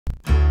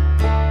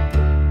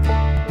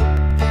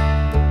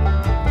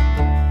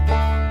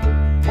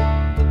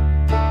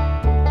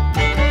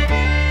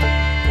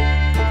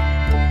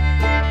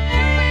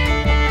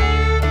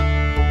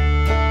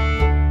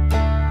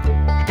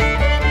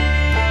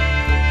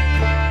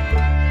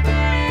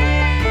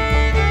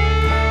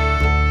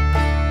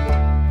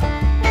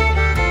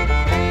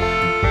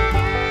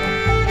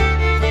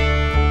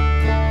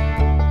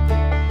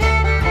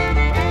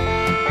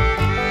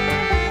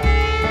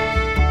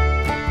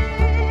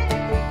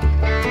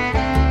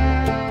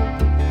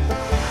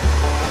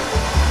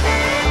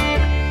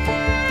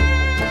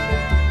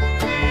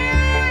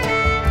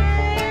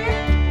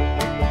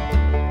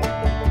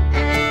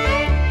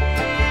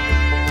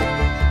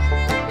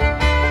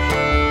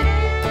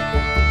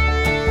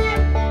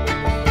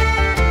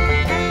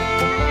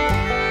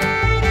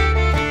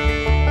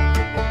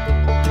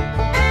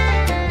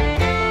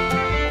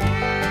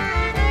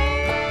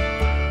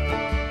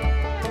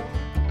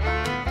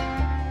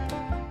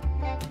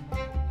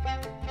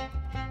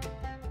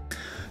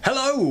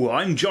Hello,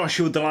 I'm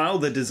Joshua De Lisle,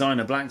 the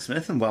designer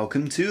blacksmith, and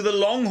welcome to the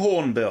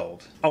Longhorn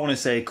build. I want to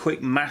say a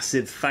quick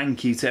massive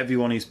thank you to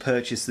everyone who's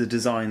purchased the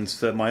designs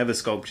for my other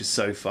sculptures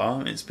so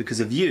far. It's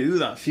because of you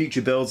that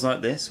future builds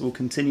like this will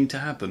continue to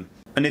happen.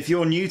 And if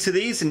you're new to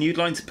these and you'd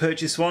like to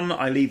purchase one,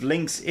 I leave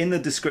links in the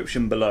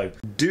description below.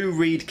 Do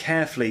read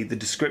carefully the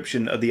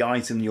description of the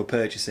item you're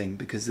purchasing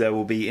because there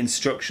will be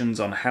instructions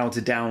on how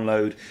to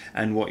download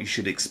and what you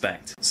should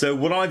expect. So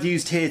what I've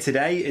used here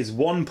today is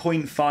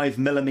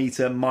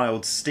 1.5mm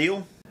mild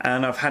steel,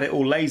 and I've had it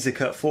all laser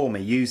cut for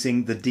me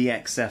using the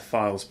DXF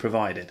files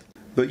provided.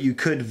 But you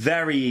could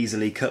very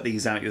easily cut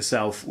these out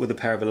yourself with a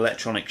pair of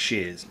electronic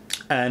shears.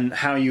 And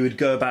how you would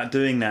go about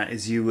doing that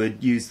is you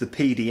would use the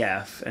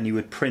PDF and you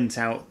would print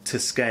out to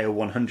scale,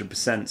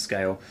 100%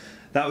 scale.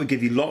 That would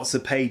give you lots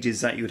of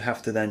pages that you would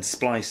have to then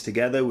splice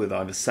together with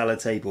either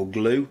sellotape or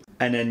glue.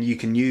 And then you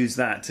can use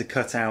that to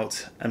cut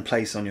out and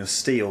place on your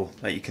steel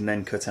that you can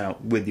then cut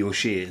out with your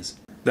shears.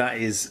 That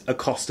is a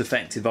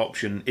cost-effective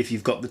option if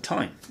you've got the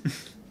time.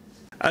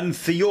 And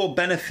for your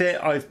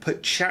benefit, I've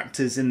put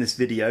chapters in this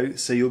video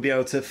so you'll be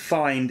able to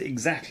find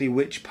exactly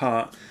which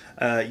part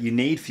you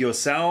need for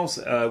yourselves.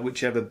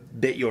 Whichever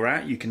bit you're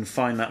at, you can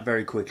find that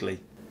very quickly.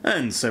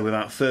 And so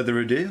without further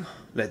ado,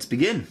 let's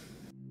begin.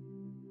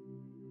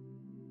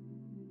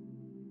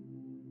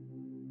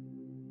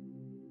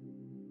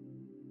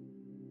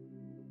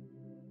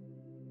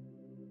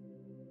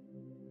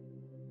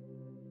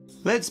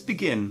 Let's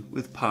begin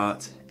with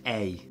part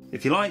A.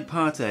 If you like,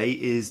 part A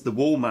is the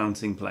wall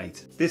mounting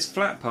plate. This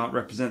flat part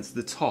represents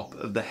the top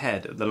of the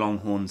head of the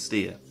Longhorn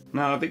steer.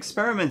 Now I've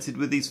experimented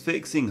with these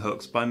fixing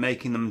hooks by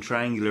making them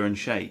triangular in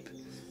shape,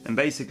 and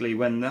basically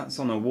when that's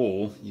on a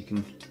wall you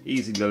can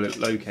easily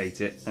locate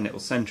it and it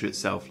will center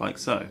itself like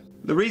so.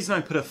 The reason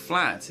I put a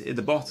flat at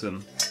the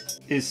bottom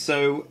is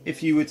so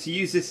if you were to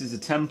use this as a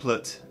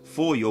template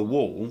for your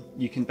wall,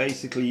 you can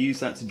basically use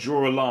that to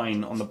draw a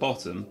line on the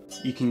bottom.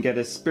 You can get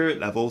a spirit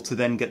level to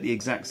then get the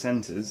exact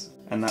centers,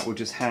 and that will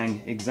just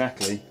hang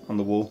exactly on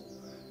the wall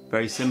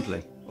very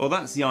simply. Well,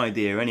 that's the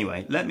idea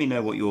anyway. Let me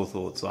know what your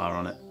thoughts are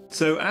on it.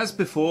 So as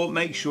before,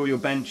 make sure your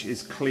bench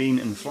is clean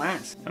and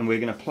flat, and we're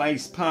going to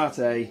place part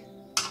A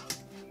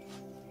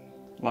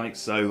like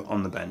so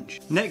on the bench.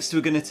 Next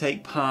we're going to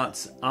take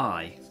part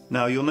I.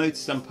 Now you'll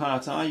notice on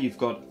part I you've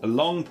got a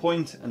long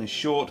point and a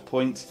short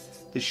point.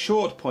 The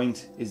short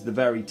point is the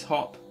very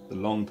top, the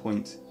long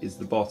point is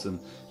the bottom.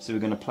 So we're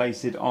going to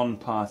place it on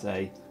part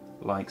A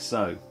like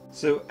so.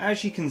 So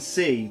as you can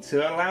see,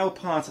 to allow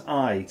part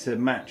I to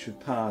match with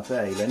part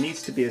A, there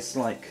needs to be a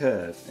slight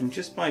curve, and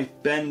just by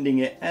bending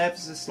it ever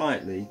so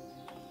slightly,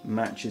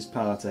 matches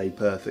part A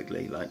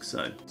perfectly, like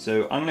so.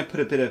 So I'm going to put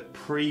a bit of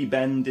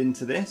pre-bend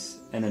into this,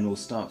 and then we'll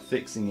start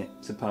fixing it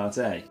to part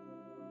A.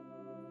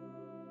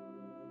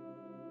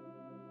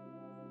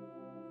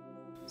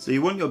 So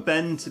you want your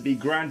bend to be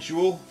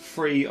gradual,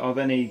 free of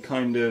any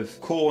kind of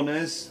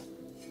corners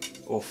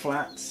or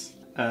flats.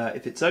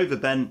 If it's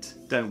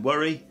overbent, don't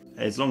worry,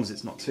 as long as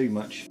it's not too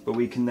much, but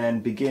we can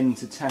then begin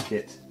to tack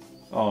it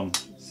on.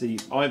 See,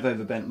 I've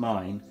overbent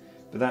mine,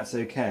 but that's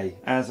okay.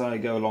 As I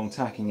go along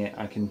tacking it,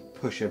 I can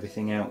push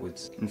everything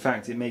outwards. In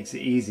fact, it makes it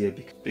easier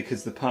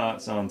because the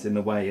parts aren't in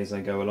the way as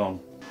I go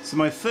along. So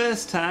my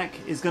first tack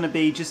is going to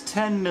be just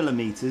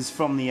 10mm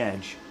from the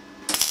edge.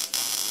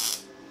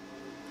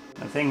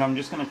 I think I'm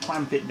just going to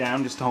clamp it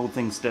down just to hold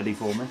things steady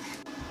for me.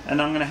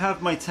 And I'm going to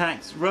have my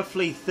tacks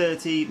roughly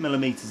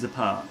 30mm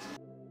apart.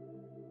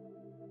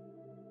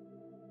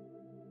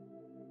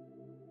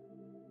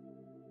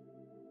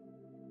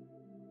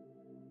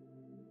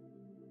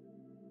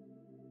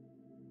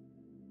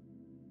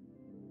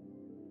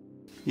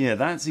 Yeah,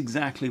 that's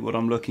exactly what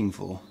I'm looking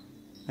for.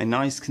 A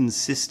nice,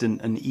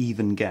 consistent and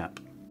even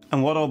gap.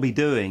 And what I'll be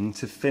doing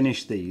to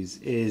finish these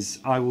is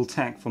I will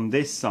tack from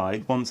this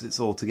side, once it's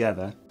all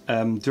together,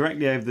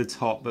 directly over the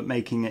top, but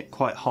making it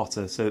quite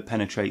hotter so it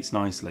penetrates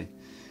nicely.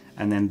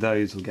 And then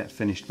those will get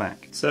finished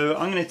back. So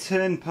I'm going to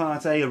turn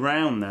part A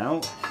around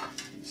now,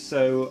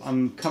 so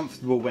I'm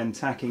comfortable when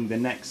tacking the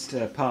next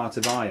part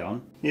of I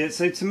on. Yeah,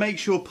 so to make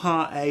sure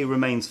part A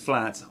remains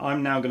flat,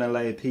 I'm now going to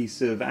lay a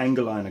piece of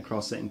angle line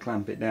across it and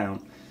clamp it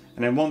down.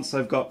 And then once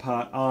I've got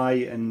part I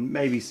and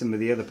maybe some of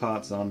the other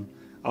parts on,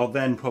 I'll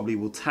then probably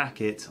will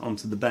tack it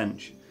onto the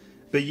bench.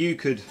 But you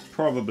could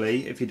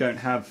probably, if you don't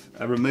have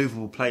a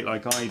removable plate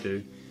like I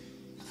do,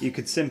 you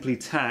could simply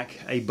tack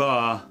a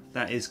bar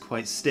that is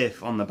quite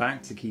stiff on the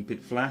back to keep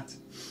it flat,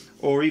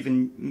 or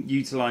even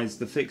utilise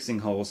the fixing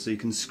hole so you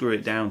can screw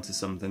it down to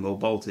something or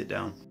bolt it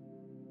down.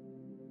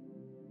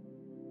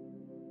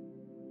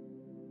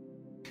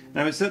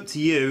 Now it's up to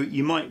you.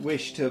 You might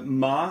wish to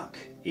mark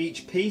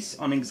each piece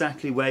on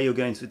exactly where you're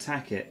going to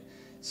attack it.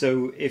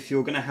 So if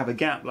you're going to have a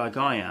gap like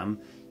I am,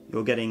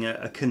 you're getting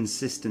a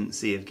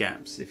consistency of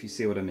gaps, if you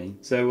see what I mean.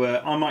 So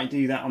I might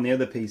do that on the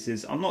other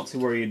pieces. I'm not too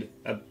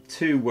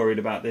worried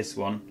about this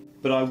one,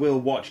 but I will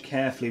watch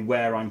carefully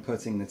where I'm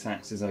putting the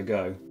tacks as I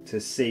go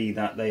to see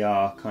that they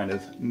are kind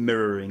of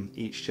mirroring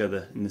each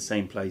other in the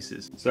same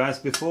places. So as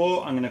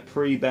before, I'm going to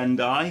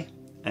pre-bend I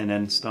and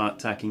then start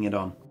tacking it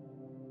on.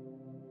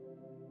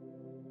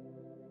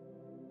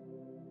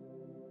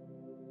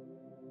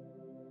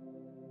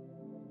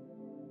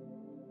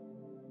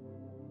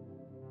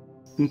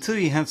 until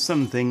you have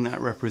something that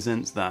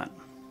represents that.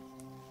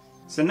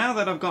 So now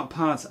that I've got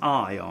part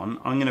I on,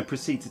 I'm going to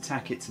proceed to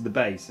tack it to the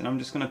base, and I'm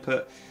just going to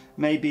put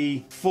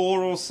maybe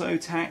 4 or so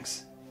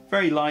tacks,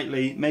 very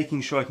lightly,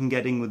 making sure I can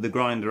get in with the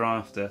grinder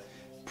after,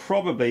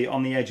 probably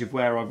on the edge of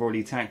where I've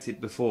already tacked it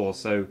before,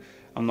 so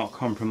I'm not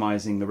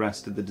compromising the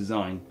rest of the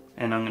design.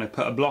 And I'm going to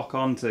put a block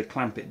on to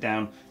clamp it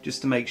down,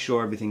 just to make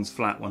sure everything's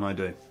flat when I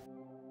do.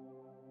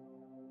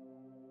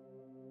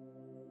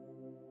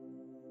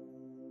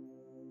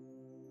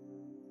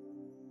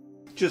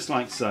 Just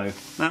like so.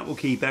 That will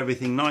keep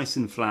everything nice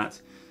and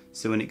flat,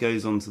 so when it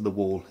goes onto the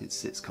wall it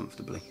sits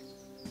comfortably.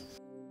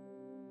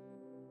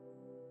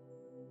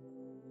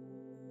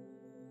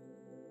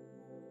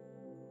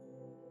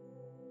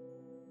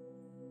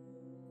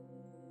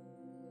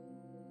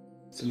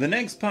 So the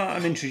next part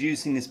I'm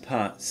introducing is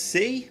part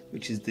C,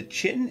 which is the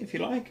chin, if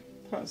you like.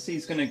 Part C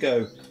is going to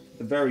go at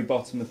the very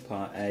bottom of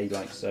part A,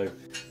 like so.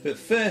 But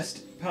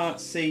first, part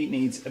C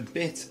needs a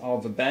bit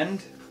of a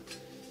bend,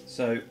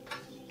 so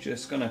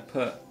just going to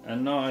put a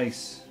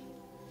nice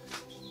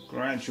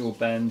gradual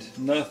bend,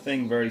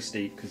 nothing very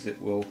steep because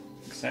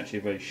it's actually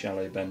a very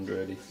shallow bend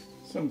really.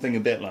 Something a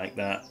bit like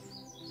that.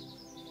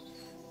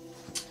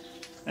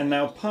 And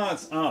now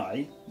parts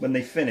I, when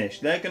they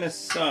finish, they're going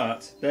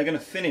to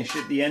finish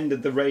at the end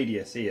of the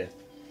radius here.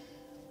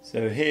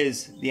 So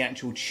here's the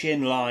actual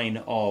chin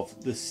line of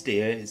the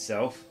steer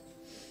itself,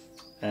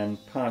 and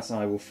parts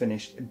I will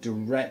finish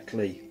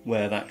directly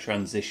where that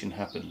transition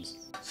happens.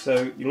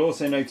 So you'll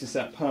also notice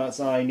that parts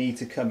I need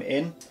to come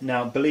in.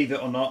 Now, believe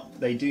it or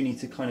not, they do need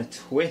to kind of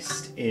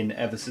twist in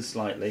ever so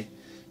slightly.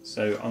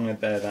 So I'm going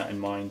to bear that in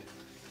mind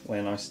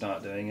when I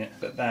start doing it.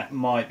 But that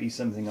might be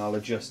something I'll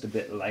adjust a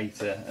bit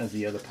later as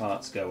the other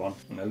parts go on.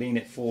 I'm going to lean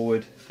it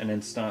forward and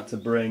then start to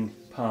bring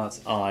parts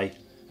I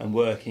and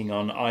working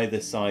on either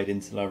side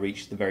until I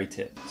reach the very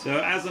tip. So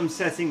as I'm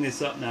setting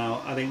this up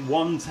now, I think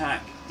 1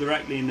 tack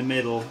directly in the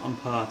middle on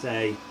part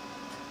A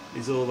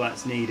is all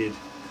that's needed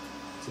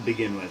to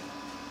begin with.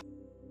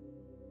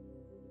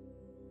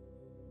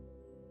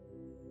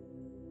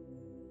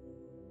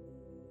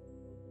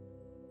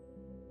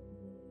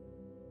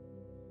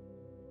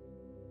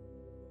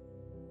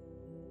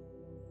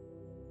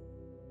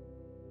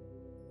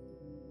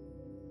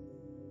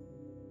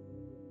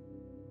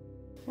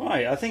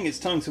 Right, I think it's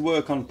time to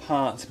work on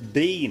part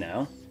B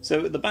now.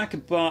 So at the back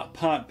of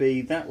part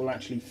B, that will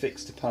actually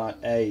fix to part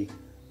A,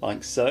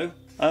 like so.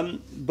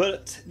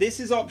 But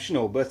this is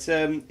optional, but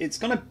it's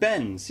going to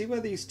bend. See where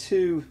these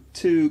two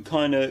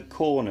kind of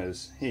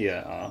corners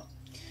here are?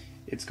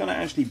 It's going to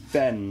actually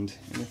bend,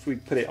 and if we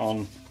put it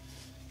on,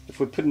 if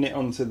we're putting it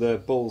onto the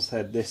bull's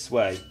head this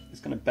way, it's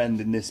going to bend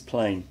in this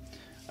plane.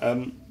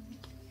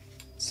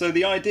 So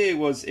the idea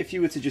was, if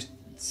you were to just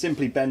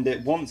simply bend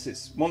it once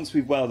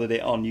we've welded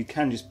it on, you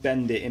can just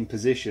bend it in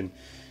position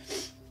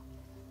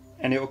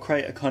and it will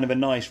create a kind of a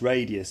nice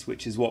radius,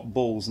 which is what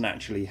bulls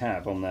naturally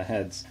have on their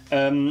heads.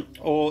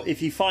 Or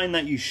if you find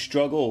that you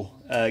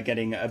struggle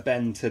getting a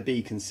bend to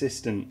be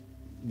consistent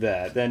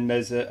there, then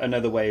there's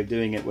another way of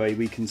doing it where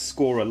we can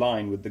score a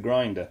line with the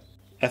grinder.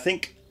 I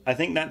think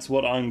that's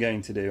what I'm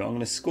going to do. I'm going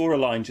to score a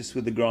line just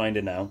with the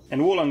grinder now,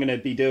 and all I'm going to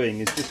be doing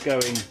is just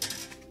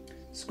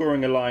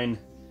scoring a line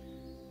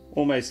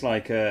almost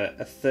like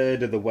a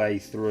third of the way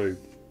through.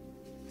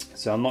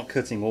 So I'm not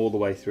cutting all the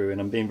way through,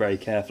 and I'm being very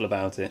careful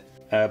about it.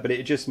 But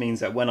it just means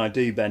that when I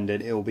do bend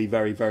it, it will be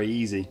very, very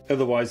easy.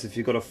 Otherwise, if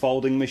you've got a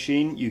folding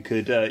machine, you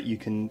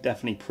can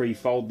definitely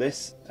pre-fold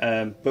this,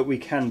 but we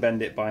can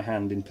bend it by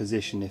hand in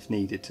position if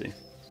needed to.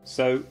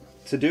 So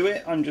to do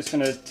it, I'm just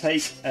going to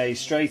take a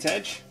straight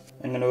edge.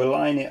 I'm going to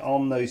align it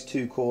on those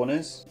 2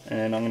 corners,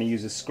 and I'm going to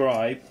use a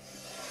scribe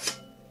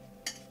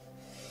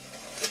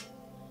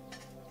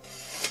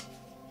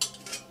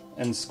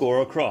and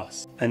score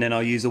across, and then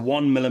I'll use a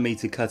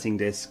 1mm cutting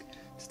disc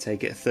to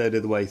take it a third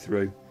of the way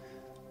through,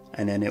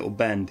 and then it will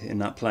bend in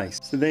that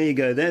place. So there you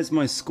go, there's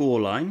my score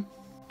line,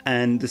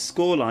 and the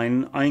score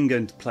line I'm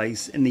going to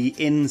place in the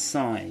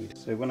inside.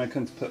 So when I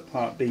come to put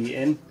part B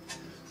in,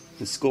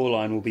 the score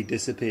line will be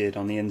disappeared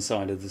on the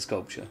inside of the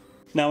sculpture.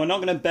 Now we're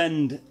not going to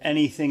bend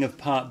anything of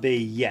part B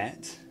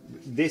yet.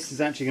 This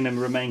is actually going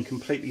to remain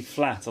completely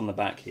flat on the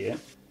back here.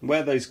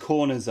 Where those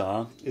corners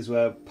are is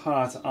where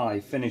part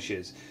I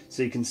finishes.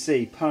 So you can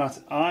see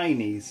part I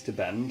needs to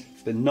bend,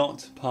 but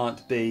not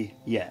part B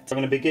yet. I'm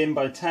going to begin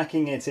by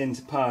tacking it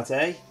into part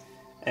A,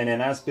 and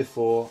then as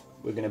before,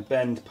 we're going to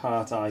bend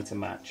part I to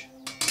match.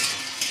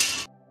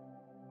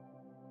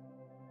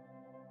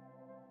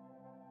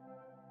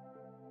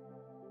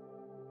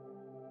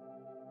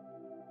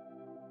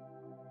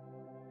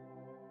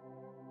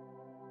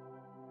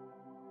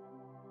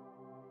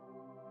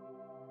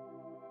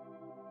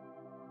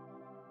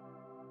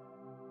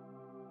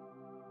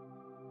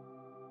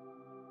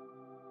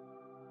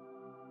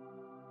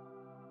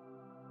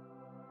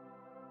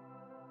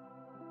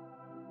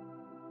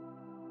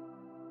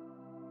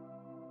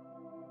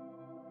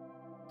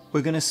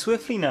 We're going to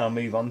swiftly now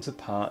move on to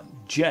part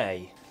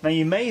J. Now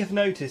you may have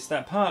noticed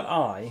that part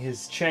I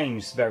has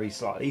changed very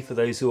slightly for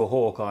those who are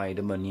hawk-eyed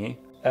among you.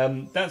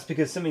 That's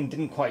because something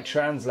didn't quite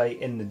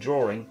translate in the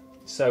drawing,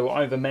 so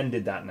I've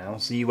amended that now,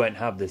 so you won't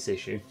have this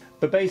issue.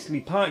 But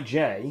basically part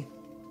J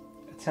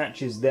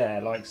attaches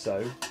there like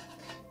so,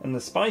 and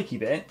the spiky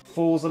bit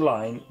falls a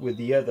line with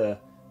the other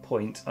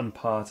point on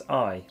part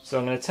I. So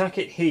I'm going to tack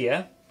it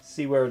here,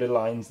 see where it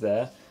aligns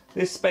there.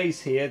 This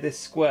space here, this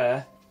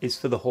square, is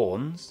for the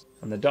horns,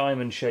 and the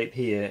diamond shape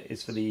here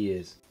is for the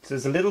ears. So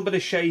there's a little bit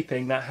of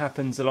shaping that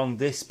happens along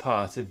this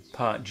part of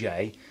part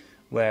J,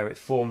 where it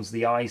forms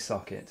the eye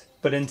socket.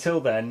 But until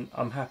then,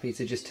 I'm happy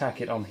to just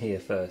tack it on here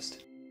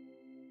first.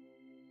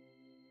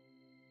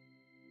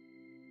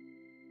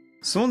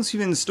 So once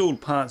you've installed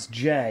parts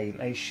J,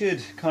 they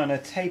should kind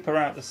of taper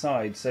out the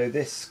side, so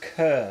this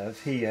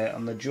curve here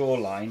on the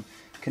jawline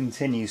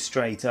continues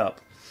straight up.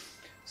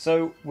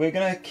 So we're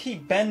going to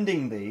keep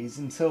bending these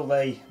until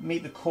they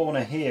meet the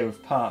corner here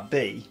of part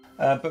B,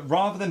 but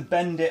rather than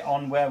bend it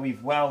on where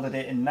we've welded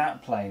it in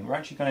that plane, we're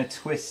actually going to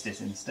twist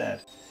it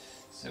instead.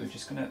 So we're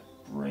just going to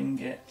bring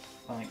it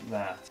like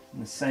that,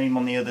 and the same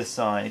on the other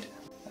side,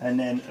 and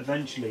then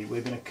eventually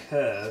we're going to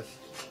curve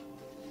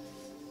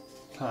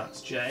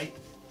parts J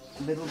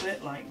a little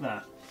bit like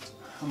that.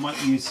 I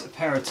might use a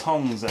pair of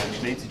tongs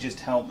actually to just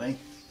help me.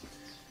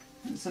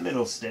 It's a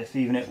little stiff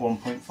even at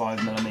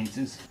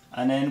 1.5mm.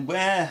 And then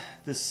where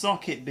the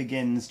socket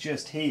begins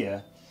just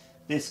here,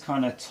 this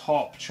kind of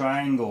top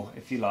triangle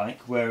if you like,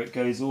 where it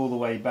goes all the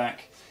way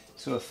back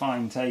to a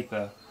fine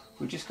taper,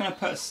 we're just going to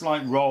put a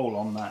slight roll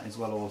on that as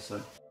well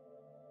also.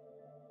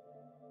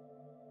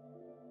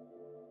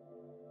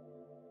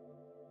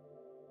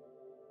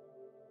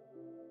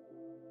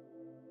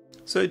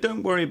 So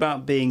don't worry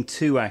about being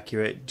too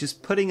accurate,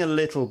 just putting a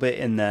little bit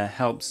in there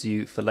helps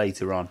you for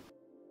later on.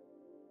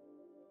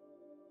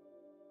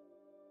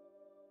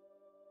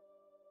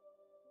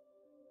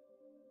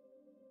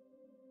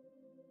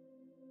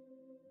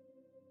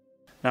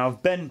 Now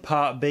I've bent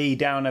part B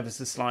down ever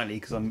so slightly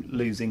because I'm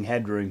losing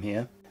headroom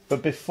here.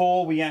 But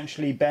before we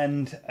actually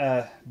bend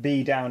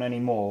B down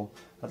anymore,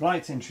 I'd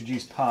like to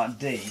introduce part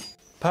D.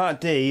 Part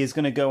D is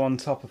going to go on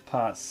top of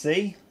part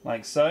C,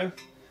 like so.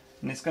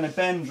 And it's going to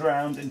bend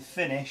round and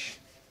finish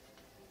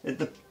at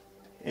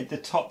the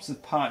tops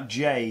of part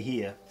J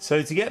here.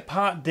 So to get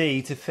part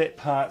D to fit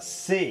part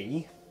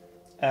C,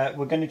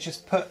 we're going to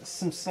just put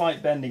some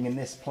slight bending in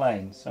this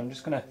plane. So I'm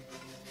just going to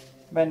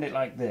bend it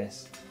like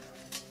this.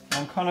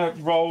 I'm kind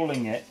of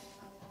rolling it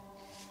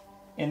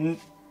in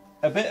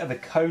a bit of a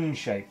cone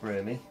shape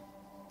really.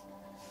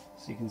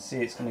 So you can see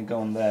it's going to go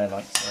on there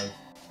like so.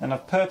 And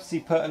I've purposely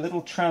put a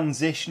little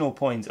transitional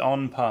point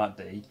on part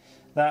D.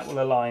 That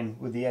will align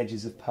with the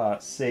edges of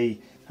part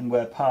C and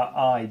where part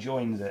I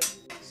joins it.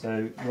 So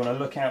you want to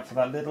look out for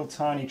that little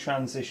tiny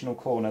transitional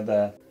corner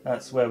there.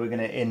 That's where we're going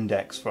to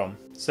index from.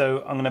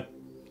 So I'm going to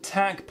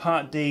tack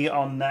part D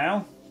on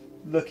now,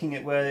 looking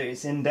at where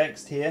it's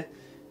indexed here,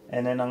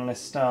 and then I'm going to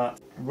start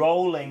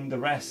rolling the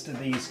rest of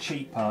these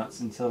cheek parts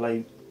until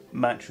they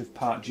match with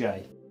part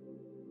J.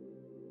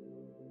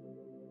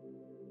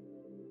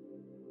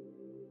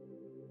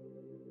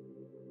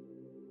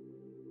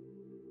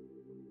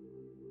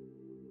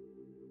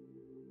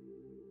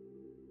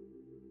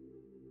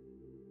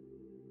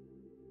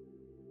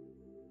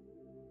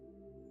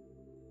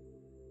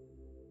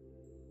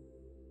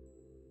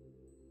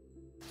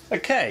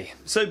 Okay,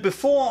 so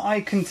before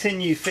I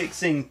continue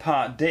fixing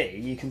part D,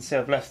 you can see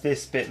I've left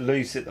this bit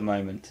loose at the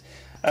moment.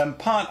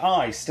 Part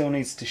I still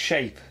needs to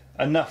shape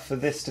enough for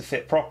this to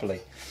fit properly.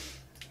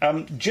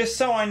 Just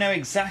so I know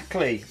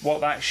exactly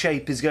what that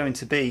shape is going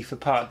to be for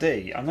part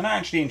D, I'm going to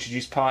actually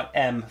introduce part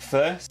M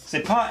first.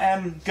 So part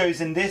M goes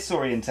in this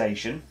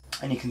orientation,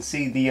 and you can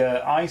see the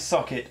eye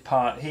socket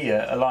part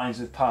here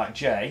aligns with part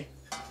J.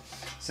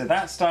 So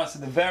that starts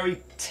at the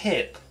very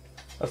tip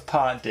of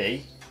part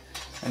D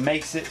and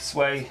makes its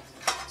way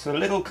to a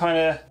little kind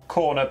of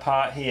corner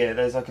part here.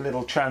 There's like a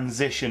little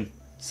transition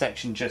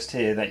section just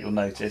here that you'll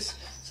notice.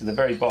 So the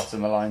very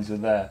bottom aligns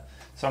with there.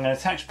 So I'm going to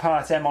attach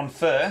part M on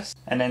first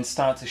and then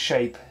start to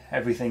shape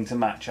everything to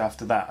match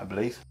after that, I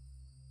believe.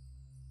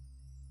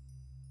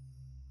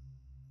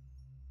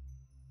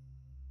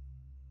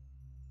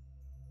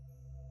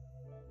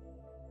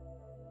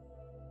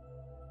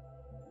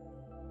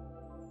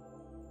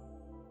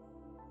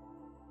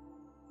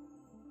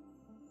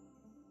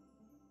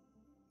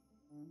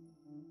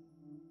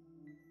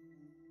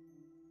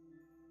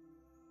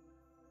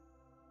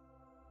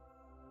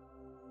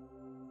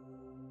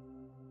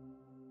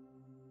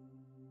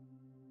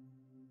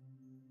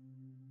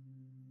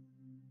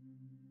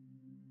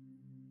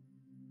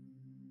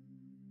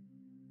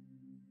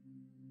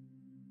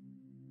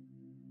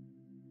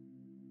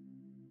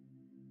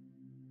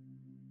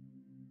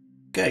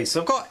 Okay,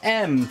 so I've got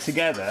M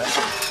together.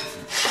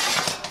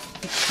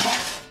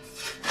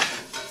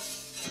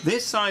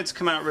 This side's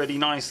come out really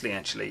nicely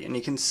actually, and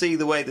you can see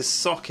the way the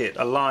socket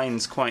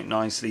aligns quite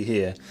nicely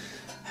here.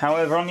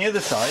 However, on the other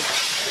side,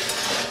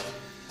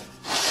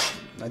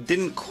 I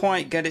didn't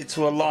quite get it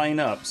to align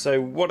up. So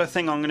what I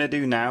think I'm going to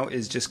do now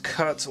is just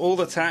cut all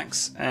the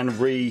tacks and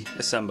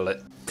reassemble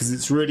it, because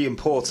it's really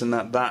important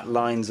that that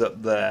lines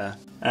up there.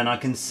 and I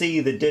can see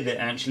the divot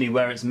actually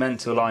where it's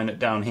meant to align it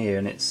down here,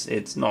 and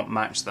it's not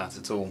matched that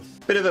at all.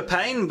 Bit of a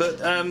pain, but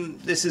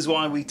this is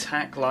why we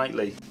tack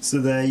lightly. So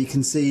there you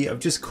can see I've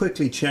just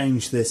quickly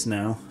changed this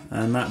now,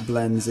 and that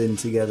blends in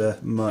together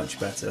much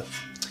better.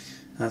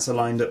 That's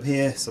aligned up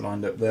here, it's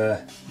aligned up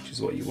there, which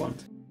is what you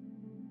want.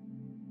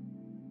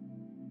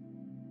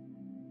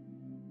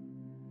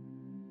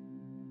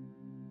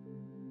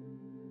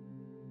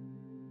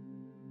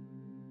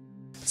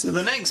 So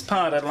the next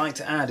part I'd like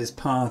to add is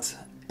part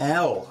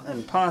L,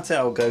 and part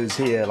L goes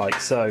here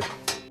like so.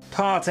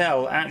 Part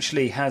L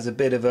actually has a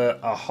bit of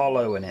a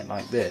hollow in it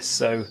like this,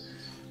 so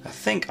I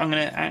think I'm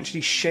going to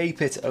actually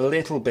shape it a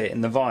little bit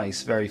in the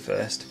vise very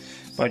first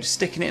by just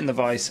sticking it in the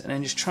vise and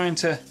then just trying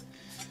to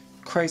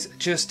create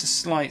just a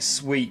slight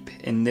sweep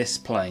in this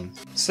plane.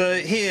 So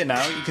here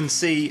now you can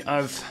see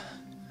I've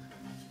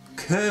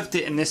curved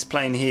it in this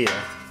plane here.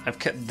 I've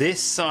kept this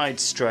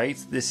side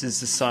straight, this is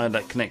the side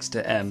that connects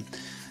to M.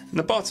 And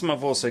the bottom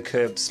I've also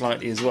curved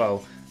slightly as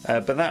well,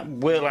 but that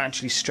will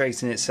actually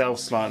straighten itself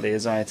slightly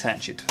as I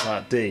attach it to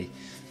part D.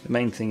 The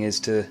main thing is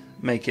to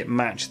make it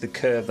match the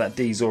curve that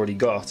D's already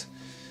got,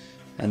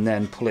 and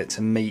then pull it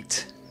to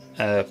meet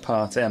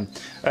part M.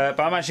 But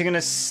I'm actually going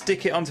to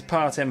stick it onto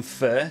part M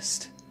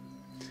first,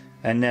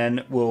 and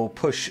then we'll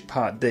push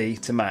part D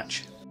to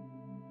match.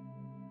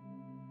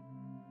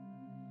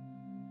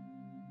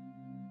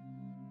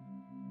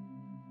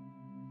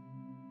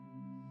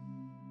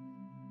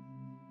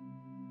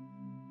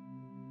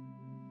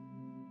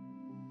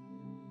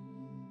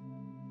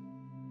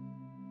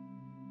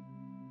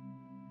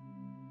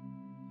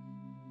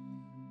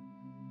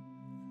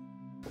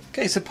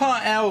 Okay, so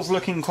part L's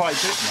looking quite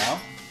good now.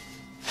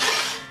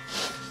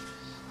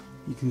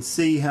 You can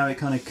see how it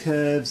kind of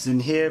curves in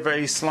here,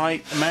 very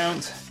slight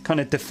amount, kind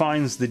of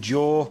defines the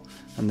jaw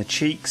and the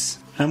cheeks.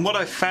 And what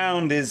I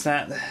found is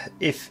that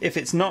if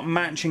it's not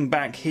matching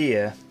back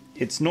here,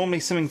 it's normally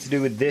something to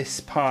do with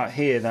this part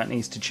here that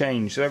needs to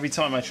change. So every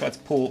time I try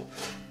to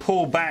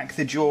pull back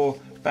the jaw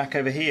back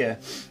over here,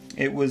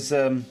 it was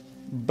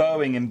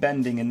bowing and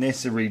bending in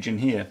this region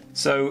here.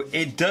 So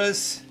it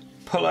does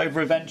pull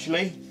over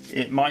eventually.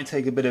 It might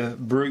take a bit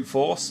of brute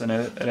force and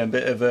a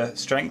bit of a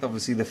strength.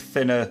 Obviously the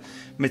thinner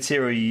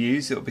material you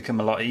use, it will become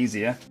a lot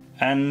easier.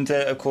 And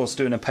of course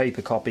doing a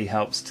paper copy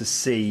helps to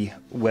see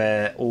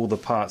where all the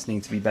parts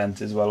need to be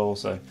bent as well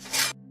also.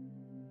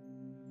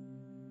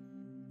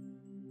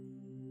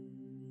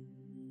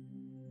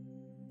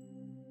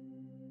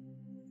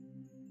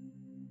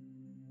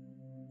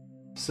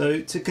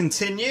 So to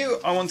continue,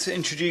 I want to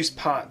introduce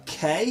part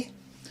K.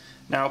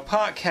 Now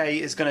part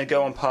K is going to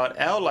go on part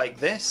L like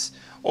this,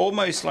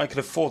 almost like at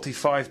a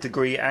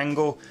 45-degree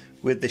angle,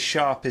 with the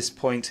sharpest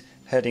point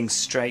heading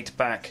straight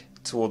back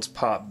towards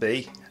part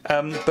B.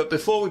 But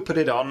before we put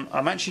it on,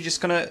 I'm actually just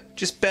going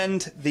to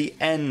bend the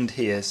end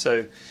here.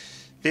 So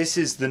this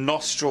is the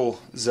nostril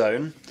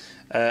zone,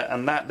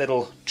 and that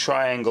little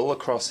triangle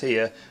across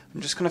here,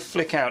 I'm just going to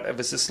flick out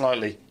ever so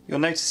slightly. You'll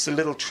notice a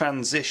little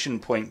transition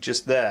point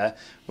just there,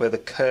 where the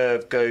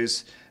curve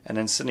goes and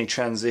then suddenly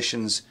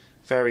transitions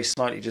very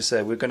slightly just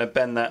there. We're going to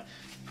bend that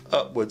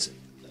upwards.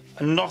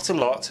 Not a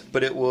lot,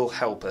 but it will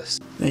help us.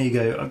 There you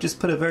go. I've just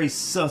put a very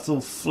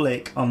subtle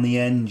flick on the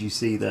end you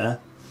see there.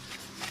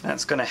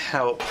 That's going to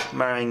help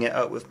marrying it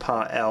up with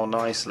part L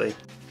nicely.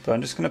 But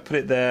I'm just going to put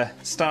it there,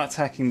 start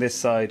tacking this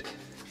side,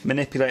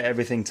 manipulate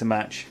everything to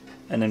match,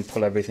 and then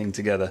pull everything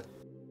together.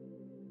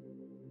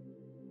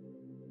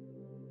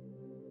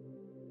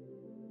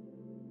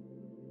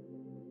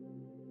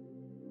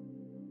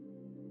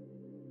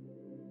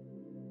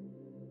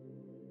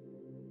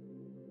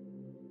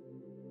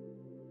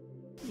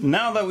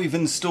 Now that we've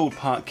installed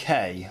part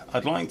K,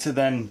 I'd like to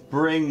then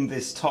bring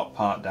this top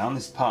part down,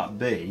 this part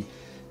B,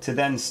 to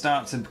then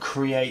start to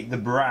create the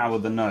brow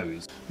of the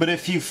nose. But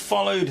if you've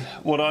followed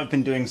what I've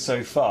been doing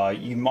so far,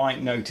 you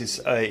might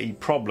notice a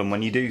problem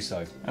when you do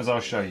so, as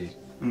I'll show you.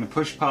 I'm going to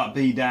push part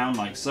B down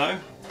like so.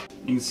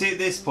 You can see at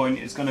this point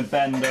it's going to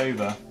bend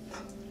over.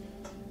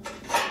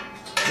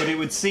 But it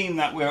would seem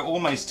that we're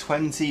almost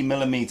 20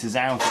 millimeters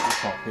out at the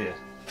top here.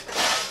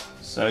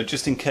 So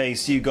just in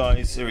case you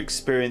guys are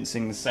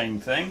experiencing the same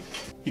thing,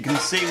 you can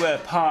see where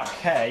part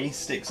K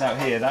sticks out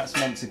here, that's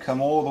meant to come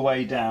all the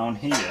way down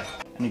here.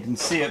 And you can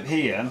see up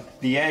here,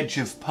 the edge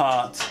of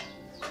part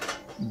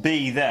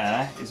B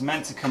there is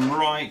meant to come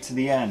right to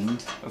the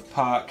end of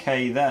part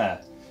K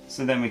there.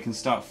 So then we can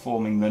start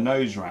forming the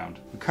nose round.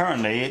 But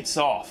currently it's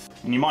off,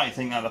 and you might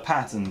think that the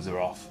patterns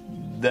are off.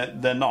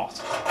 They're not.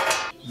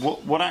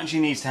 What actually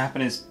needs to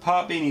happen is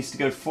part B needs to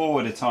go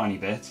forward a tiny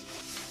bit,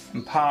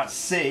 and part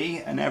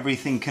C and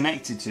everything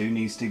connected to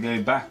needs to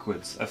go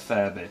backwards a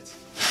fair bit.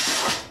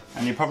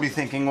 And you're probably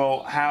thinking,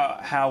 well,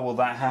 how will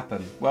that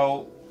happen?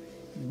 Well,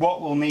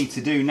 what we'll need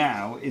to do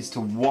now is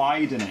to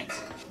widen it.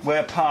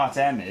 Where part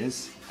M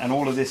is, and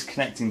all of this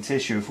connecting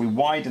tissue, if we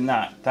widen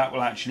that, that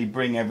will actually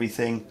bring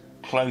everything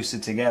closer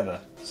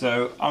together.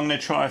 So I'm going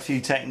to try a few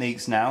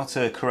techniques now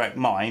to correct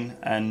mine,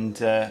 and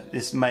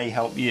this may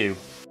help you.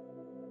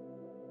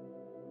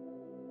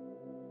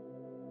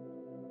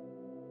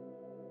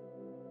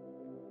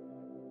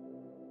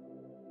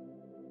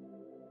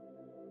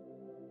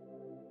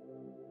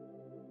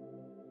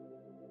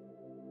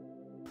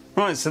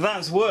 Right, so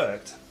that's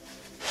worked.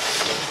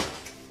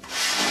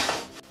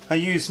 I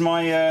used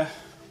my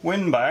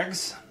wind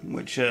bags,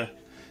 which are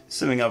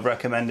something I've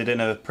recommended in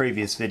a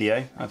previous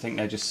video. I think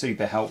they're just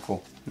super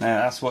helpful.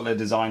 Now, that's what they're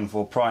designed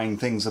for, prying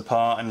things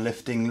apart and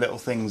lifting little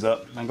things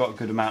up. They've got a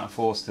good amount of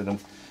force to them.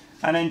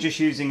 And then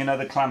just using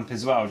another clamp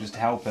as well, just to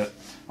help it.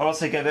 I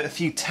also gave it a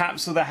few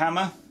taps with a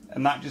hammer,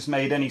 and that just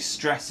made any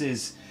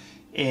stresses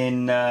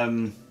in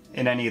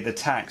any of the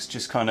tacks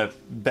just kind of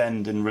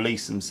bend and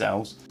release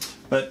themselves.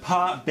 But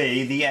part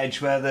B, the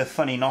edge where the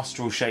funny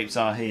nostril shapes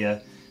are here,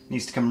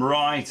 needs to come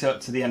right up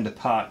to the end of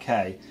part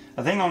K.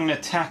 I think I'm going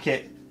to tack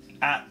it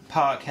at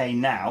part K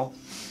now,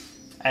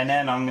 and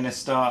then I'm going to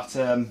start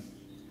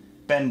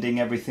bending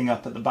everything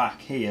up at the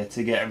back here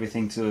to get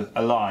everything to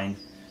align.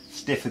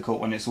 It's difficult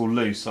when it's all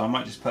loose, so I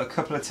might just put a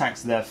couple of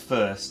tacks there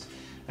first,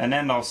 and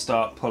then I'll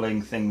start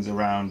pulling things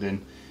around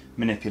and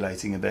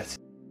manipulating a bit.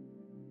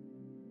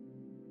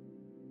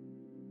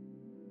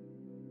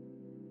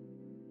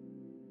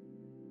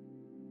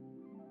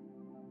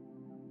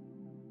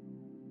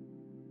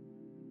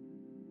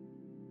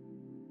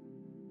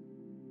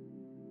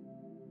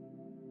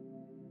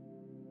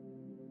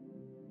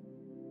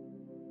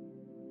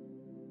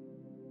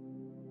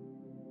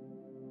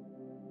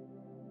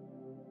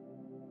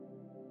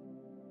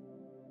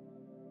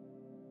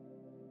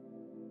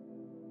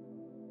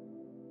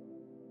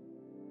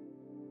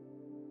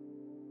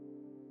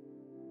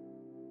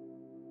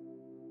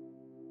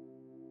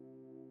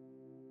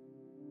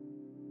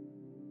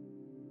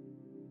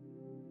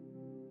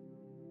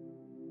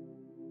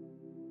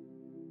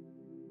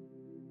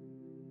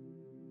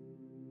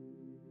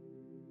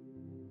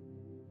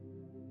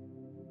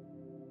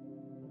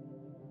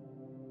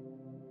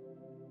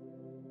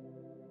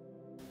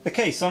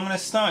 Okay, so I'm going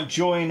to start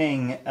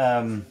joining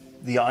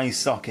the eye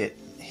socket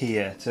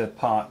here to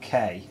part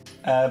K.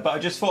 But I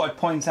just thought I'd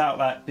point out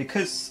that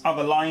because I've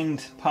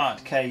aligned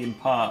part K and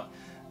part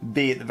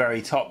B at the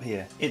very top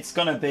here, it's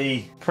going to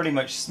be pretty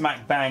much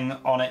smack bang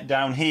on it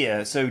down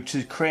here. So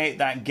to create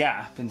that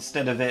gap,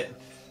 instead of it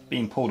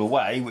being pulled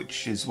away,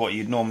 which is what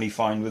you'd normally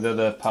find with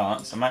other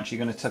parts, I'm actually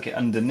going to tuck it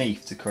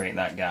underneath to create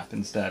that gap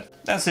instead.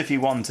 That's if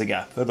you want a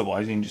gap,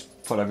 otherwise you can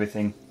just put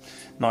everything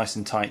nice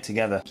and tight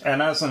together.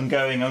 And as I'm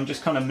going, I'm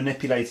just kind of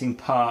manipulating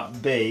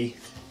part B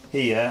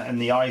here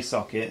and the eye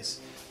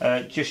sockets,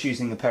 just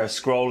using a pair of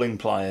scrolling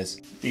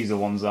pliers. These are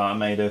ones that I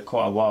made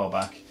quite a while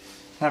back.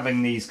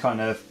 Having these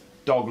kind of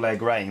dog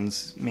leg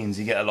reins means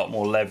you get a lot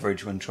more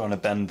leverage when trying to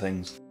bend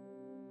things.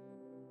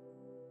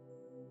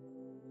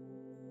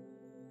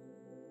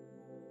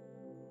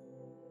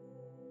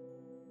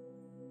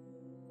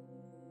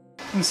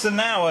 And so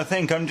now I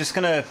think I'm just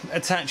going to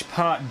attach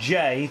part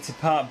J to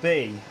part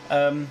B.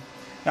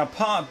 Now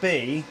part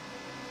B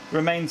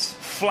remains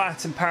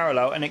flat and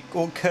parallel, and it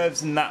all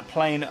curves in that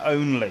plane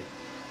only.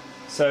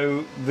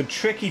 So the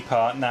tricky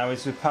part now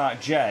is with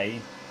part J,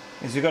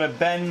 is we've got to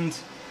bend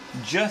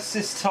just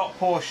this top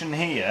portion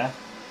here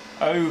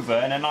over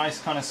in a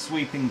nice kind of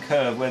sweeping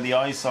curve where the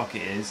eye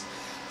socket is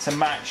to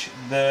match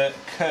the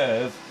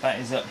curve that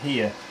is up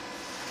here.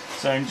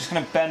 So I'm just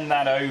going to bend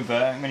that over.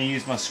 I'm going to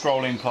use my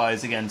scrolling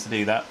pliers again to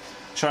do that,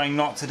 trying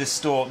not to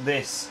distort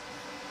this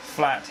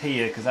flat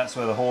here because that's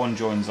where the horn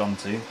joins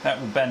onto. That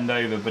will bend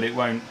over, but it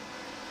won't.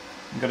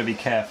 You've got to be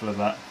careful of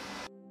that.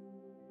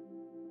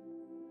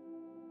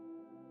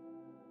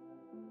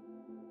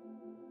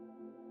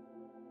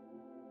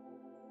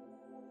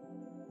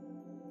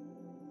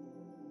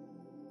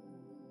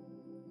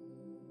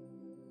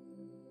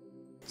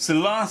 So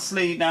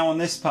lastly, now on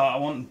this part, I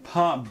want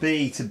part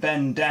B to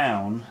bend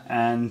down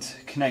and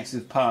connect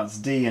with parts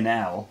D and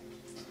L.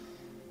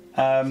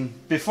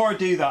 Before I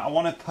do that, I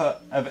want to put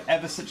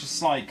ever such a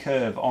slight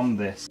curve on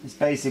this. It's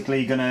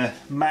basically going to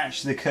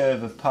match the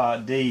curve of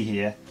part D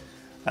here.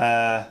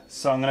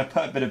 So I'm going to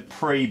put a bit of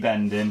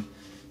pre-bending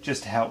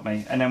just to help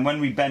me. And then when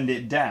we bend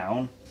it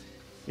down,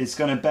 it's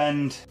going to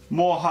bend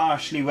more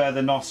harshly where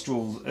the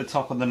nostrils, the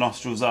top of the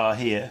nostrils are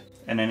here.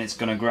 And then it's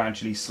going to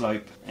gradually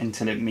slope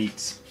until it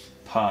meets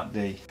part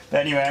D.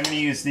 But anyway, I'm going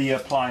to use the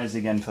pliers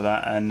again for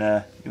that,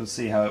 and you'll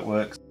see how it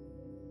works.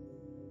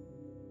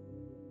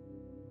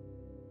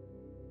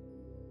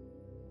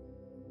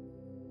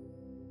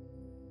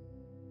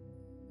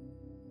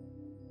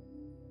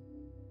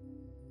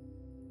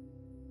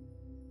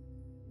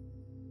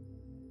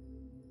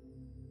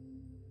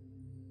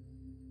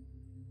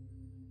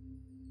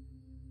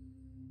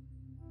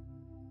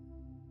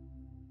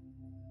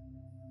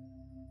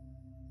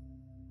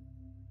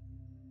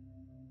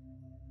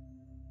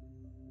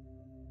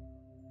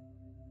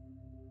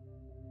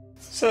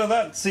 So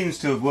that seems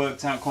to have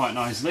worked out quite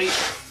nicely.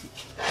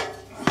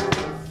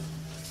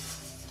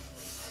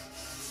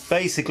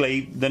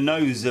 Basically, the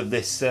nose of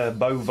this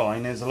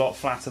bovine is a lot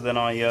flatter than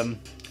I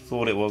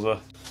thought it was.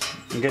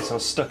 I guess I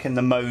was stuck in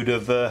the mode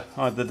of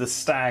either the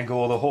stag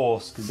or the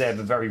horse, because they have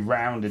a very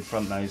rounded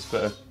front nose,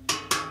 but a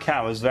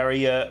cow is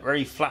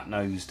very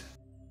flat-nosed.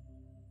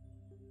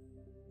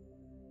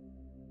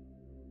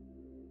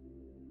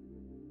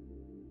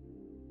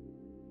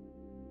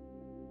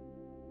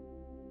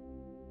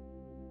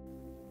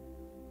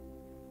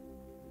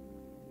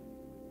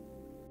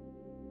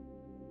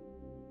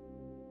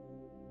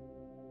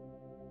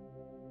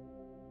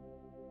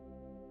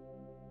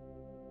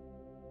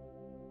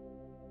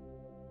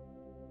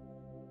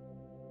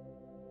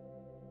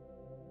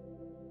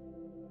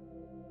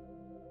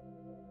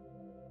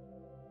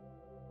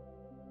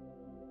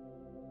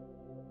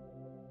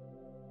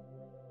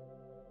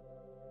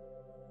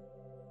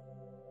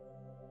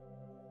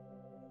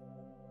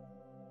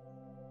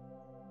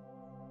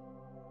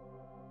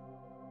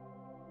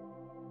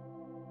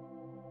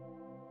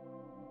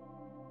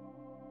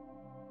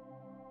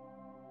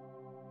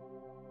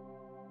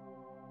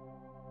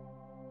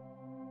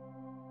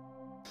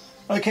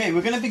 Okay,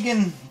 we're going to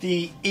begin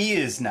the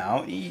ears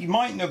now. You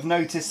might have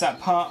noticed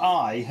that part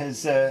I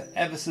has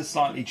ever so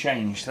slightly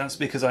changed. That's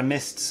because I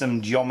missed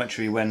some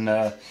geometry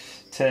when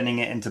turning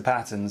it into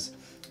patterns.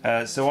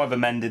 So I've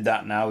amended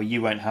that now.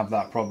 You won't have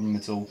that problem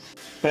at all.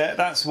 But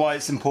that's why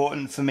it's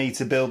important for me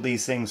to build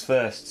these things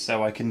first,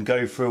 so I can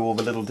go through all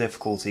the little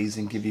difficulties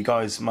and give you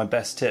guys my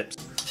best tips.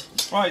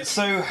 Right,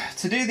 so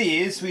to do the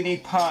ears we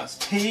need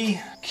parts P,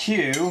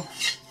 Q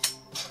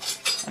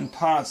and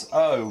parts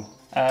O.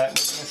 We're going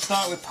to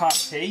start with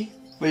part P.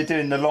 We're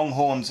doing the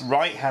Longhorn's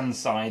right hand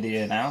side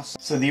ear now.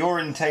 So the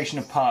orientation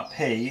of part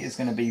P is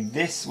going to be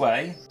this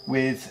way,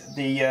 with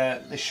the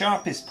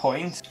sharpest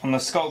point on the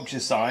sculpture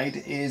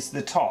side is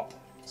the top.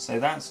 So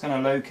that's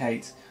going to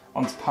locate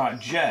onto part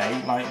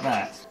J like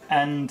that.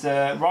 And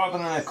rather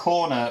than a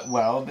corner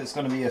weld, it's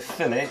going to be a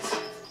fillet,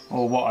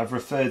 or what I've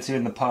referred to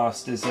in the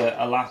past as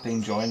a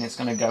lapping joint. It's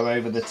going to go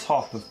over the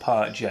top of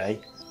part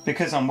J.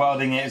 Because I'm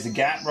welding it as a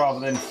gap rather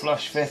than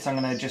flush fit, I'm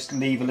going to just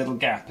leave a little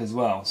gap as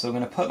well. So I'm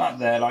going to put that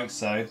there like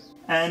so.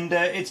 And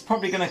it's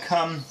probably going to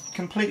come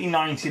completely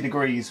 90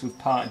 degrees with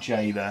part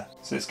J there.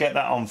 So let's get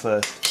that on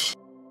first.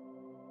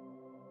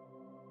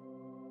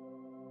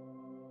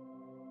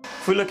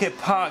 If we look at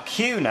part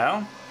Q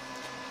now,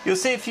 you'll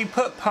see if you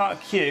put part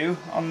Q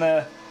on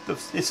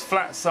this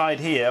flat side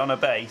here on a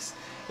base,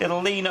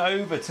 it'll lean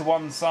over to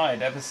one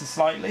side ever so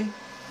slightly.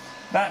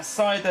 That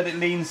side that it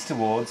leans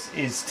towards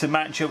is to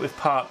match up with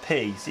part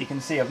P. So you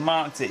can see I've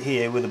marked it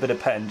here with a bit of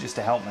pen just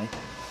to help me.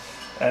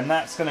 And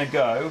that's going to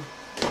go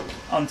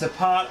onto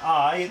part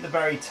I at the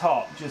very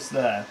top, just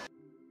there.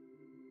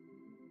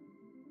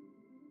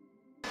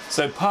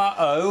 So part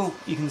O,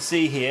 you can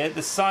see here,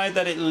 the side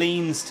that it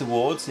leans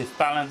towards, if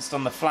balanced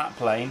on the flat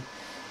plane,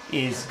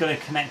 is going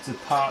to connect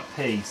with part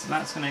P. So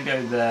that's going to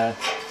go there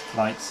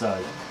like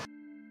so.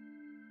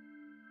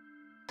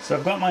 So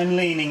I've got mine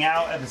leaning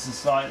out ever so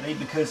slightly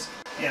because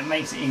it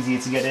makes it easier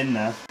to get in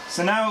there.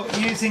 So now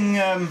using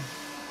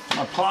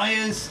my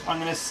pliers, I'm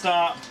going to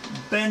start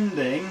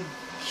bending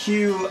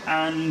Q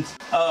and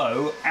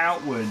O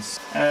outwards.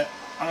 I'm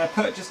going to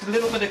put just a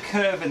little bit of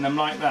curve in them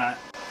like that.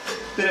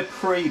 Bit of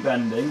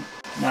pre-bending.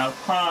 Now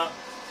part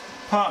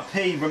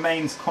P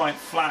remains quite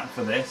flat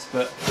for this,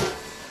 but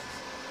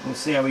we'll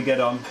see how we get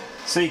on.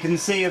 So you can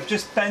see I've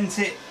just bent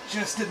it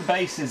just at the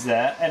bases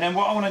there, and then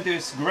what I want to do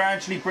is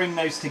gradually bring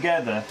those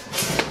together.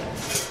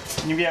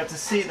 And you'll be able to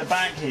see at the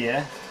back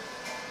here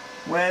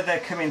where they're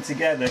coming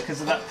together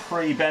because of that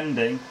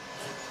pre-bending.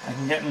 I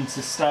can get them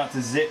to start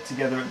to zip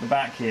together at the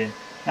back here.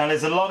 Now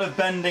there's a lot of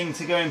bending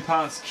to go in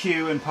parts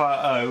Q and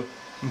part O,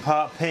 and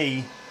part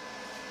P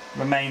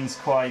remains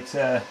quite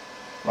well,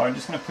 I'm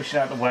just going to push it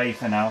out of the way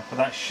for now, but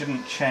that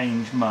shouldn't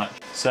change much.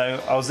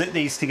 So I'll zip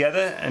these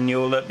together and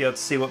you'll be able to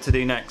see what to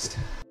do next.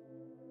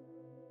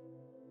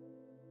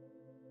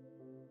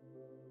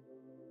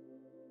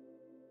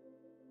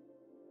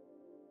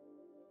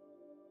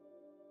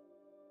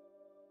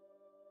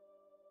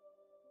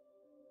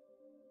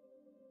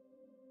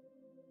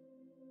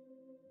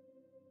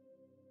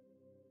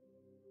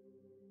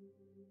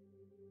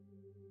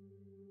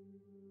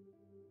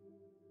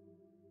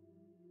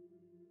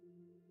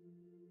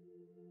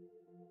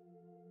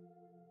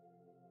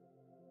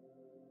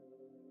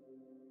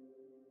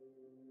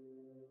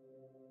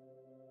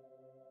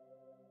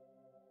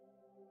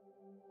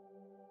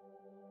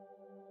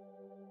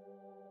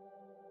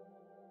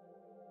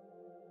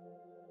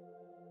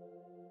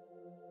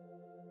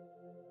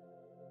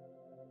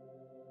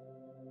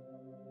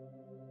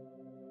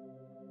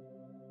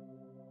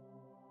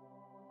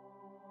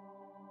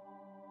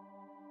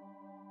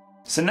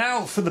 So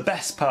now for the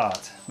best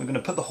part, we're going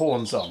to put the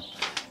horns on.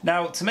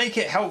 Now to make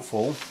it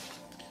helpful,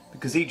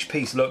 because each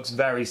piece looks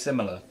very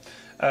similar,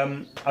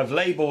 I've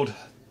labelled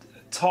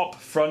top,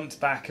 front,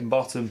 back and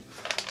bottom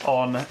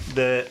on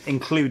the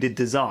included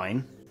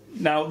design.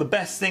 Now the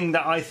best thing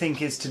that I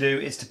think is to do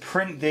is to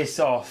print this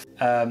off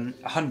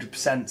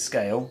 100%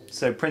 scale,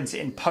 so print it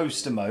in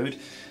poster mode,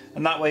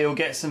 and that way you'll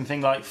get something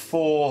like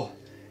 4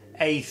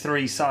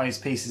 A3 size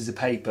pieces of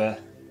paper,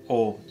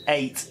 or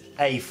 8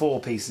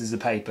 A4 pieces of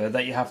paper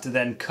that you have to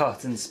then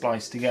cut and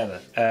splice together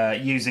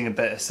using a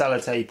bit of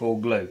sellotape or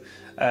glue.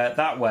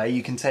 That way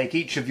you can take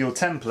each of your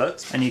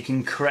templates and you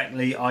can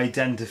correctly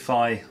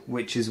identify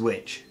which is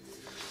which.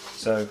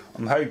 So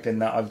I'm hoping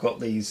that I've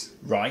got these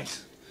right,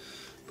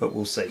 but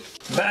we'll see.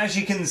 But as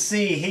you can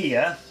see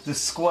here, the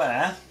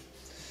square,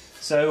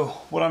 so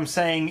what I'm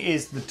saying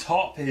is the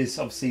top is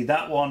obviously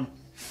that one,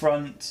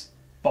 front,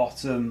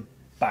 bottom,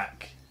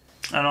 back.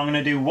 And I'm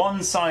going to do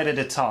one side at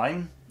a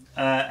time.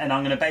 And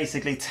I'm going to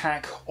basically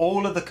tack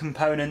all of the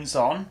components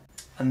on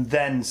and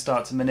then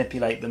start to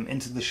manipulate them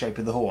into the shape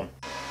of the horn.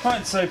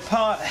 Right, so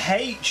part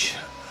H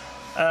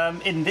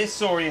in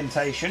this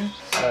orientation,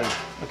 so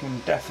looking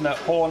definite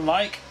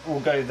horn-like,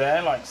 will go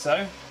there like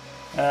so.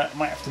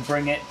 Might have to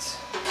bring it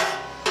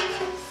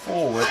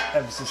forward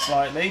ever so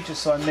slightly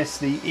just so I miss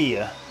the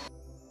ear.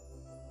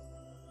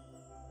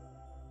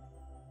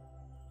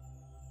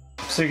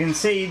 So you can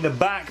see the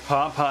back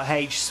part, part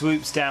H,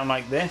 swoops down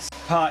like this.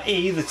 Part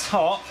E, the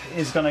top,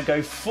 is going to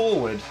go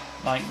forward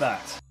like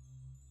that.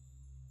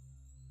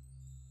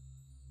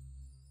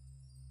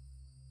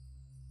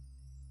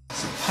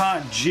 So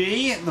part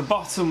G, the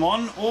bottom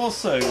one,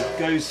 also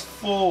goes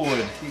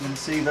forward. You can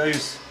see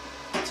those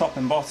top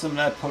and bottom,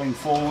 they're pulling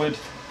forward,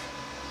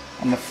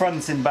 and the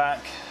front and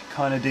back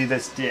kind of do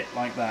this dip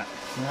like that.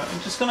 Now I'm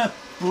just going to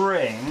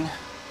bring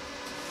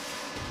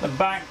the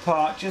back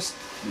part, I'm just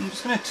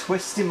going to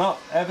twist him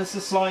up ever so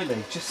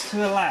slightly, just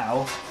to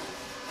allow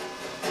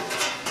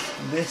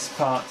this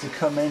part to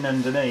come in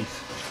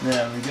underneath.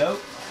 There we go.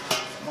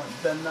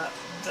 Might bend that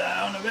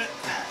down a bit.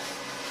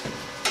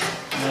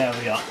 There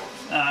we go.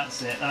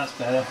 That's it, that's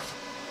better.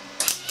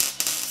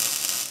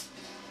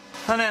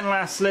 And then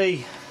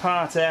lastly,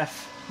 part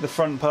F, the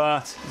front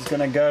part, is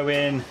going to go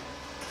in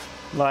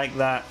like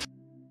that.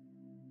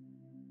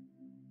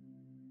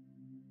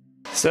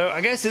 So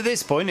I guess at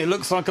this point it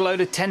looks like a load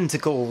of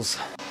tentacles.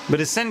 But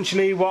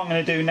essentially what I'm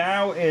going to do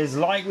now is,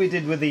 like we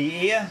did with the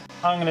ear,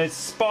 I'm going to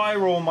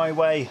spiral my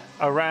way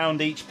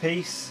around each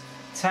piece,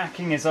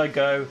 tacking as I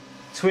go,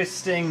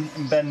 twisting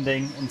and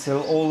bending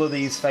until all of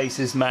these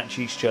faces match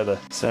each other.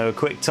 So a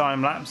quick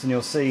time lapse and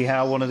you'll see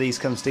how one of these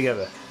comes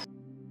together.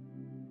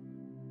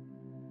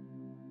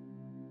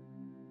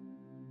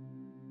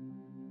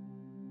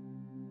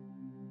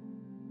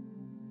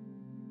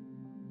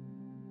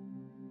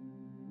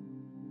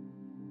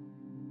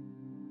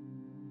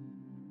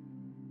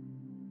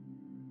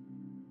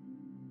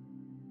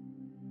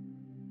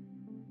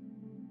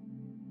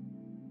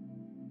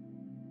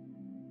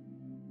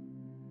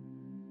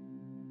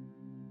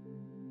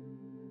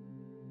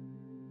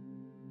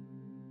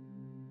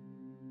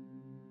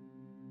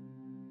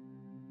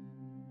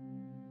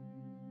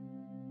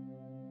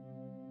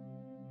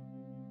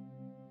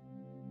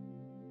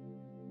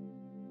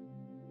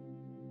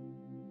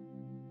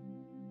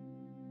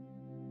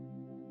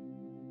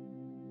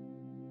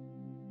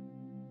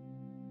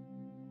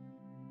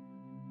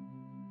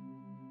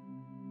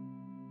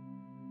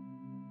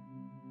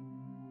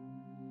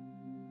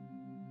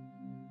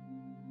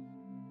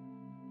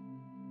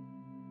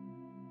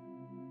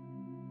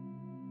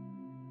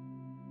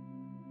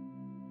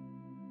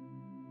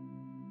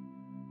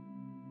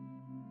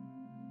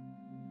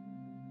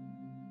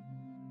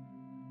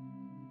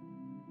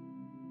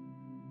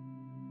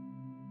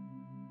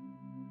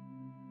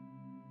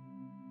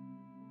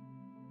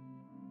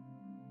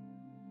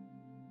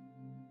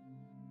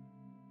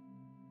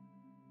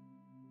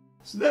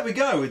 So there we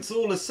go, it's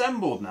all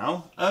assembled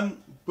now.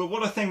 But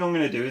what I think I'm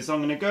going to do is I'm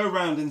going to go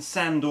around and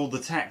sand all the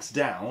tacks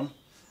down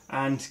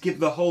and give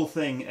the whole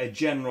thing a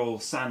general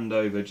sand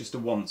over, just a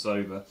once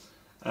over.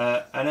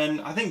 And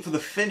then I think for the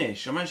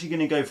finish I'm actually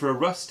going to go for a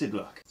rusted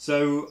look.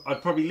 So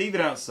I'd probably leave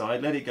it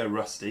outside, let it go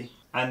rusty,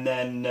 and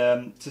then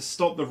to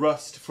stop the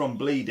rust from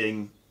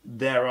bleeding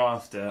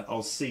thereafter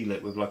I'll seal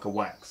it with like a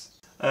wax.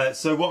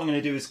 So what I'm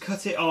going to do is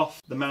cut it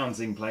off the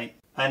mounting plate,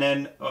 and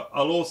then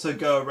I'll also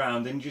go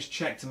around and just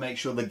check to make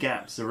sure the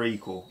gaps are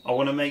equal. I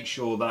want to make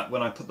sure that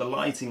when I put the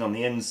lighting on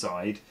the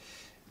inside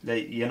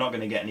that you're not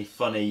going to get any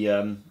funny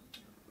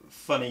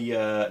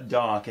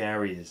dark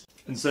areas.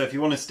 And so if you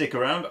want to stick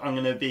around, I'm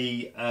going to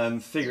be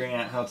figuring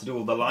out how to do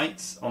all the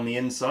lights on the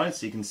inside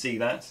so you can see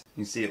that.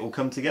 You can see it all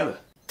come together.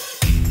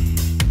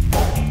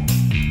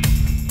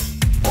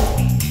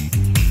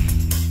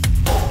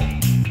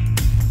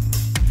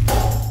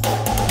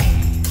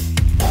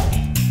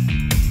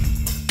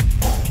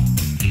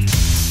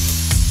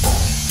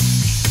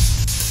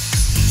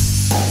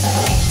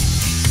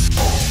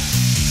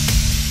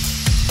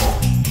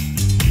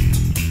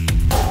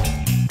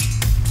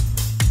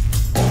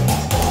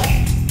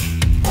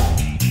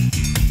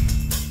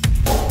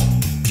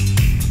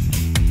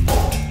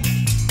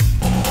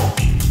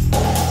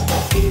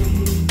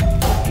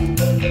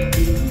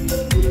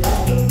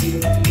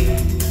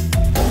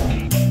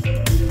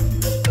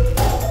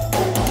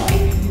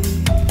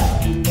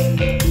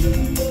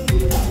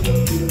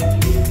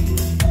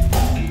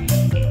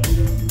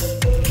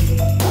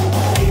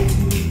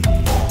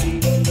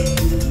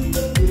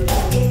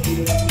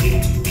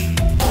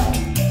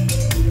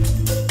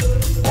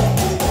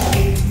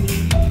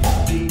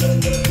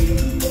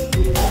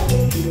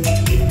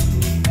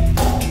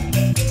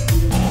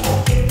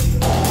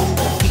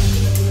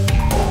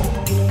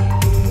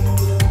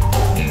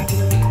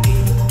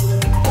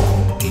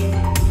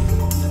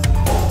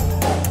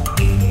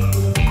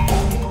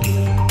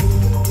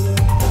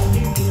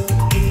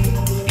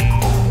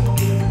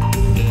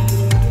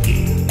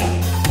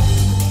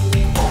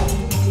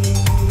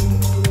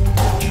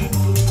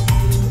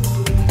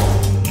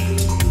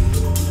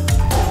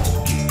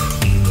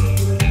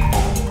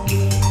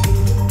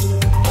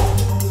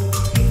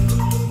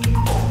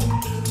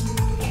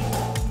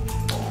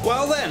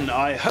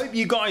 I hope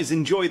you guys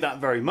enjoyed that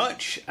very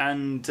much,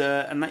 and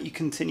that you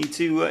continue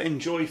to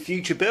enjoy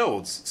future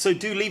builds. So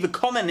do leave a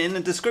comment in the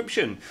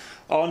description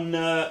on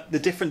the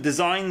different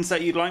designs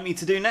that you'd like me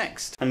to do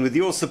next. And with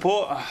your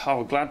support,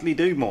 I'll gladly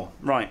do more.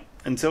 Right,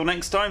 until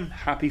next time,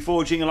 happy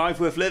forging a life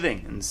worth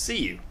living, and see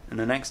you in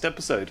the next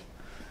episode.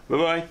 Bye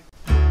bye.